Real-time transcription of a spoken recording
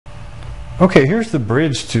Okay, here's the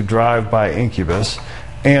bridge to Drive by Incubus,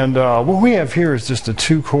 and what we have here is just a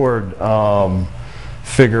two-chord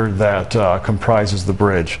figure that comprises the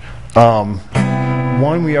bridge.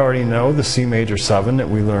 One we already know, the C major 7 that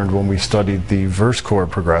we learned when we studied the verse chord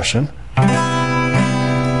progression.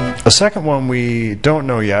 A second one we don't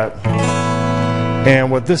know yet, and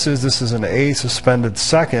what this is an A suspended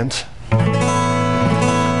second.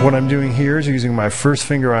 What I'm doing here is using my first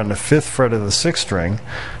finger on the 5th fret of the 6th string,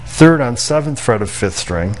 third on 7th fret of 5th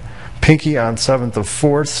string, pinky on 7th of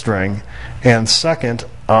 4th string, and second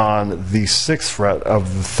on the 6th fret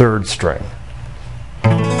of the 3rd string.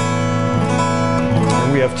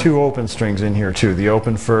 And we have two open strings in here too, the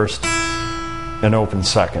open first and open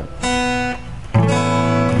second.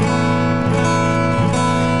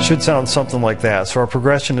 Should sound something like that. So our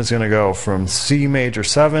progression is going to go from C major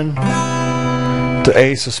 7 to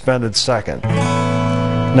A suspended second.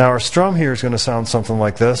 Now our strum here is going to sound something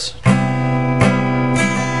like this.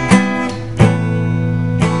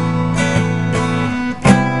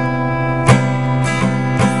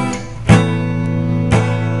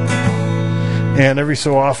 And every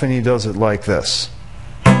so often he does it like this.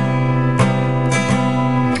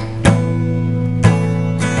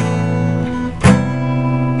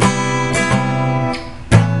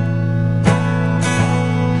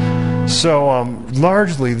 So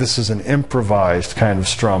largely this is an improvised kind of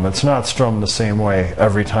strum. It's not strummed the same way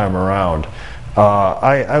every time around.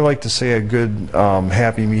 I like to say a good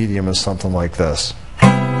happy medium is something like this.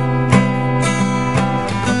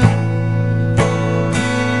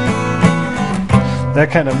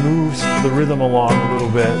 That kind of moves the rhythm along a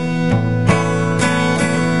little bit.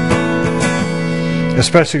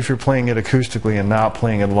 Especially if you're playing it acoustically and not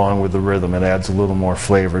playing it along with the rhythm, it adds a little more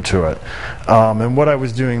flavor to it. And what I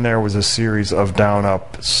was doing there was a series of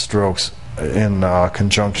down-up strokes in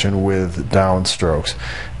conjunction with down strokes.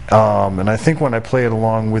 And I think when I play it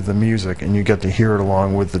along with the music and you get to hear it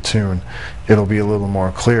along with the tune, it'll be a little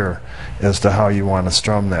more clear as to how you want to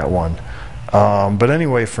strum that one. But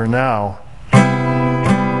anyway, for now,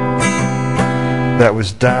 that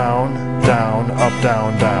was down, down, up,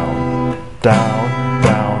 down, down. Down,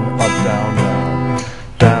 down, up, down, down.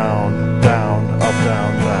 Down, down, up,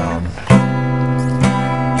 down, down.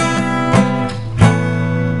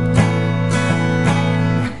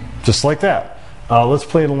 Just like that. Let's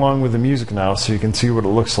play it along with the music now so you can see what it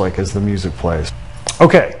looks like as the music plays.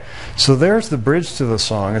 Okay, so there's the bridge to the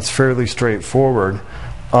song. It's fairly straightforward.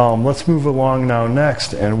 Let's move along now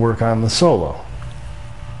next and work on the solo.